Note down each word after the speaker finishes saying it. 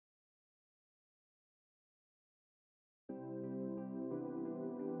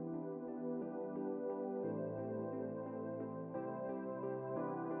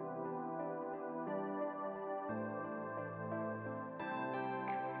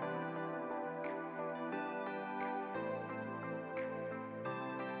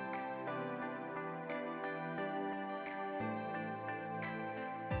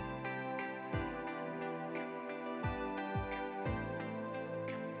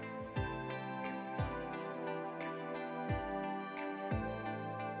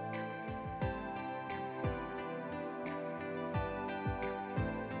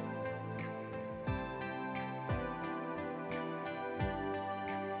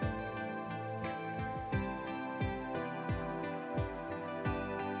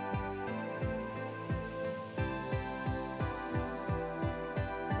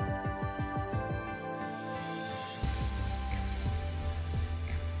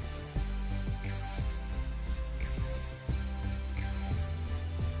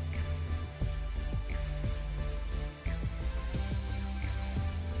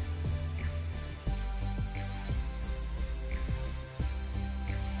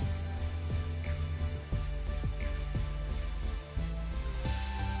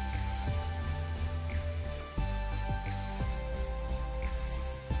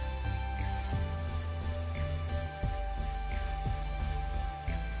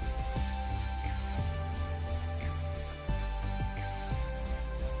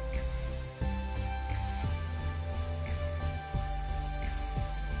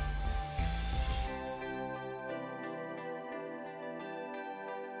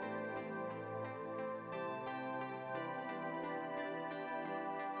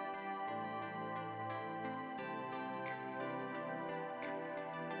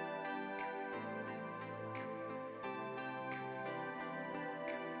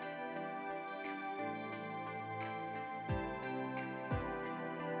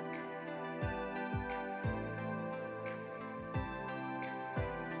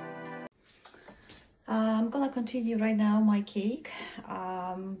I'm gonna continue right now my cake,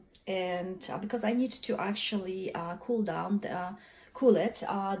 and because I need to actually cool it,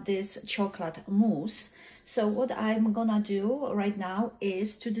 this chocolate mousse. So what I'm gonna do right now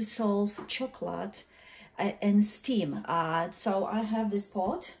is to dissolve chocolate in steam. So I have this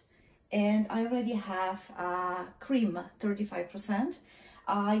pot, and I already have cream 35%.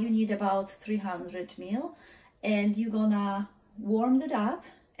 You need about 300 ml, and you're gonna warm it up,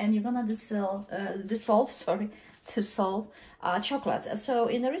 and you're gonna dissolve chocolate. So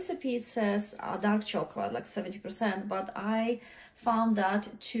in the recipe it says dark chocolate, like 70%, but I found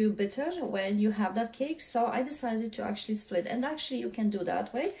that too bitter when you have that cake, so I decided to actually split, and actually you can do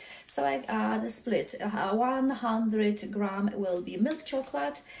that way. So I split 100 gram will be milk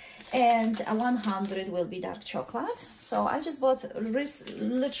chocolate and 100 will be dark chocolate. So I just bought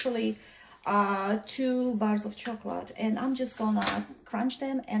literally 2 bars of chocolate, and I'm just gonna crunch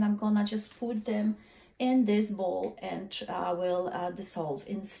them, and I'm gonna just put them in this bowl, and will dissolve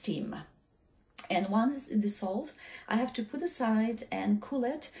in steam. And once it's dissolved, I have to put aside and cool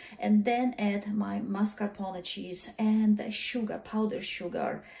it, and then add my mascarpone cheese and the sugar, powdered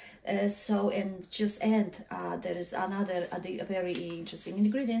sugar. And just add, there is another very interesting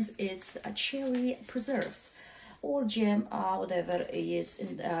ingredients. It's cherry preserves or jam, whatever it is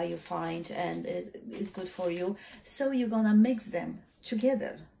you find and is good for you. So you're gonna mix them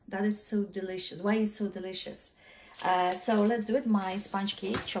together. That is so delicious. Why is so delicious? So let's do it. My sponge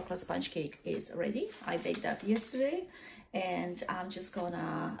cake, chocolate sponge cake, is ready. I baked that yesterday, and I'm just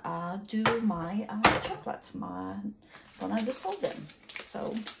gonna do my chocolate. Gonna dissolve them.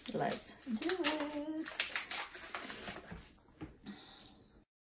 So let's do it.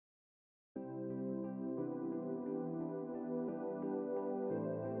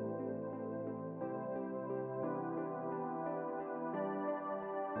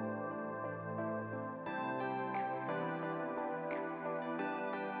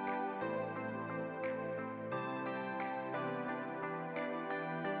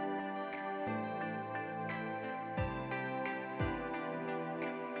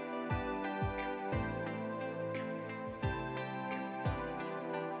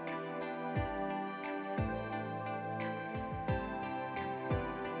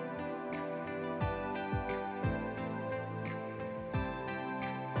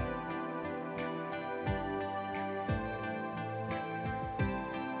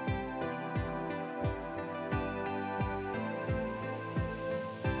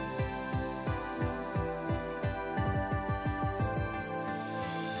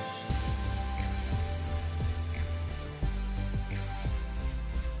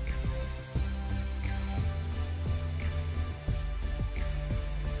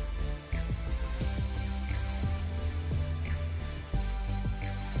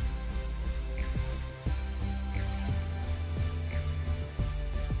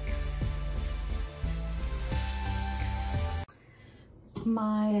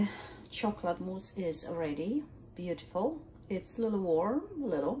 My chocolate mousse is ready. Beautiful. It's a little warm,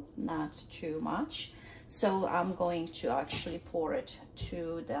 not too much. So I'm going to actually pour it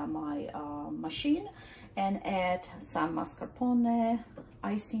to my machine and add some mascarpone,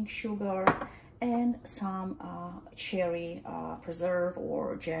 icing sugar, and some cherry preserve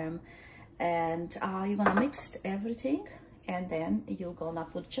or jam. And you're gonna mix everything, and then you're gonna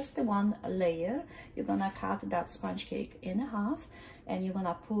put just the one layer. You're gonna cut that sponge cake in half, and you're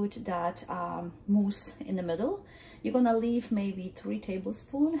gonna put that mousse in the middle. You're gonna leave maybe 3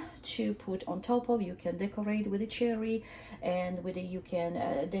 tablespoons to put on top of. You can decorate with a cherry, and with it you can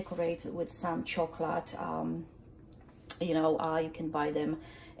decorate with some chocolate. You can buy them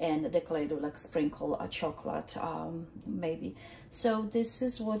and decorate with like sprinkle a chocolate maybe. So this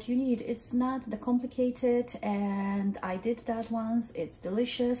is what you need. It's not that complicated, and I did that once. It's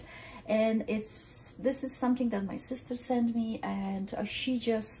delicious, and this is something that my sister sent me, and she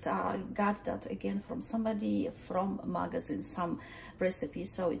just got that again from somebody from magazine, some recipe.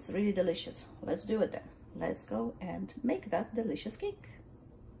 So it's really delicious. Let's do it then. Let's go and make that delicious cake.